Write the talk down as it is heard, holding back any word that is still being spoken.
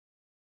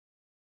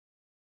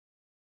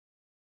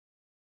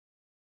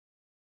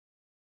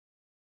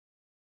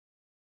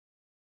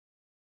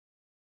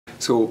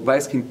So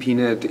Viaskin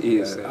Peanut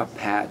is a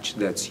patch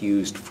that's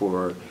used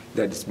for,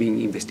 that's being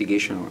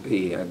investigational,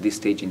 at this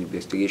stage, in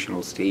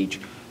investigational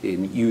stage,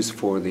 used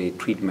for the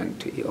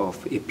treatment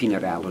of a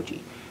peanut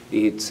allergy.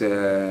 It's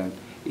a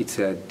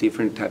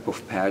different type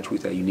of patch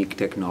with a unique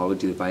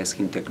technology, the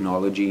Viaskin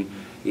technology.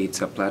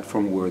 It's a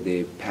platform where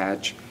the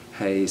patch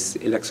is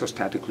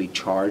electrostatically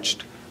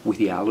charged with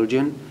the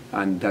allergen,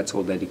 and that's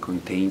all that it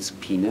contains,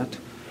 peanut.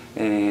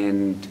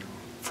 And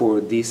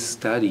for this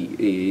study,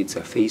 it's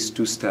a phase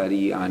 2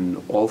 study, and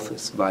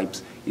OLFIS,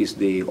 VIBES, is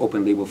the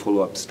open-label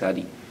follow-up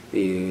study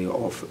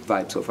of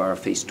VIBES of our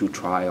phase 2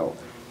 trial.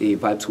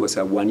 VIBES was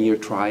a 1-year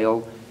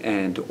trial,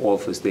 and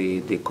OLFIS,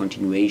 the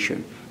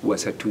continuation,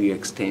 was a 2-year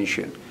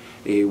extension.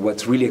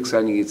 What's really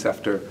exciting is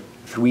after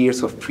 3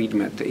 years of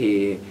treatment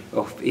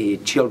of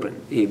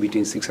children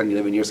between 6 and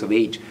 11 years of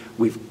age,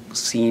 we've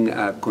seen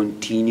a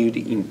continued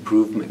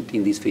improvement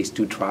in this phase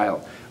 2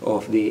 trial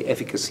of the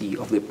efficacy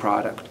of the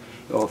product,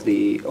 of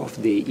the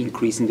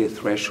increase in the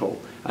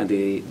threshold and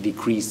the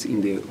decrease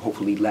in the,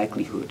 hopefully,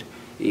 likelihood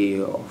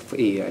of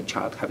a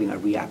child having a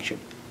reaction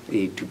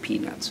to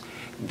peanuts.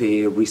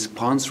 The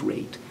response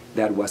rate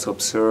that was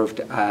observed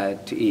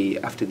after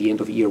the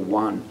end of year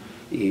 1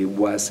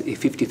 was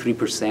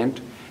 53%,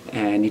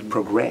 and it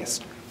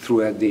progressed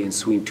throughout the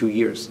ensuing 2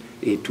 years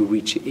to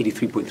reach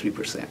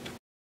 83.3%.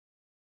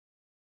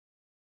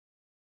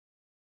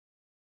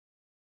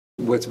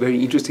 What's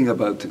very interesting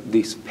about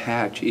this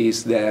patch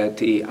is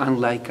that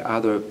unlike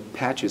other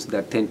patches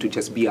that tend to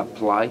just be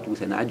applied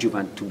with an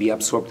adjuvant to be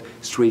absorbed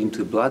straight into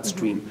the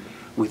bloodstream,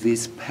 with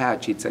this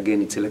patch, it's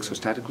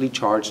electrostatically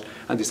charged,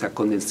 and there's a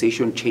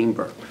condensation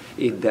chamber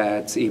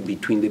that's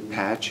between the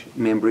patch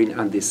membrane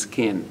and the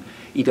skin.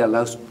 It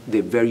allows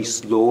the very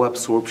slow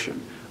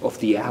absorption of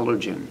the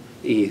allergen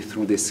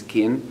through the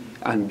skin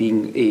and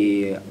being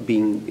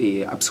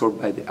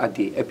absorbed at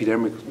the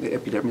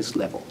epidermis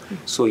level,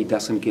 so it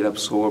doesn't get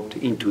absorbed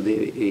into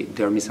the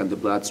dermis and the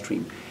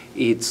bloodstream.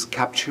 It's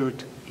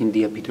captured in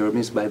the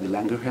epidermis by the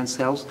Langerhans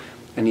cells,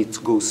 and it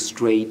goes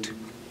straight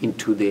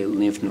into the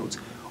lymph nodes.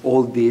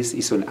 All this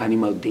is on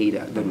animal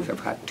data that we have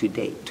had to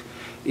date.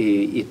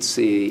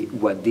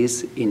 What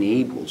this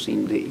enables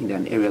in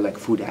an area like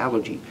food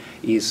allergy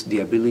is the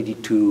ability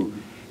to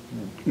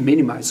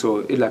minimize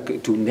or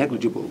to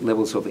negligible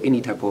levels of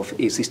any type of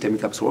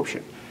systemic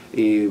absorption.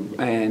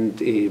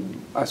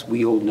 As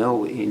we all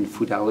know, in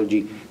food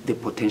allergy, the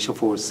potential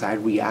for side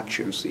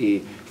reactions,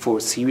 for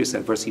serious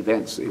adverse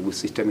events with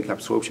systemic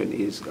absorption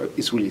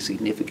is really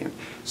significant.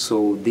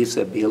 So this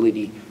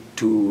ability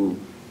to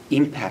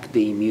impact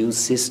the immune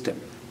system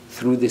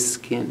through the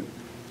skin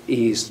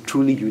is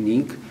truly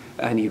unique,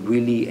 and it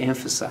really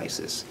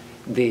emphasizes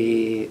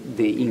the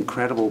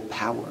incredible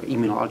power,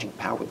 immunologic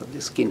power that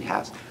the skin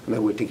has, and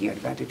that we're taking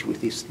advantage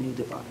with this new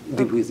device,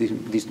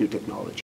 with this new technology.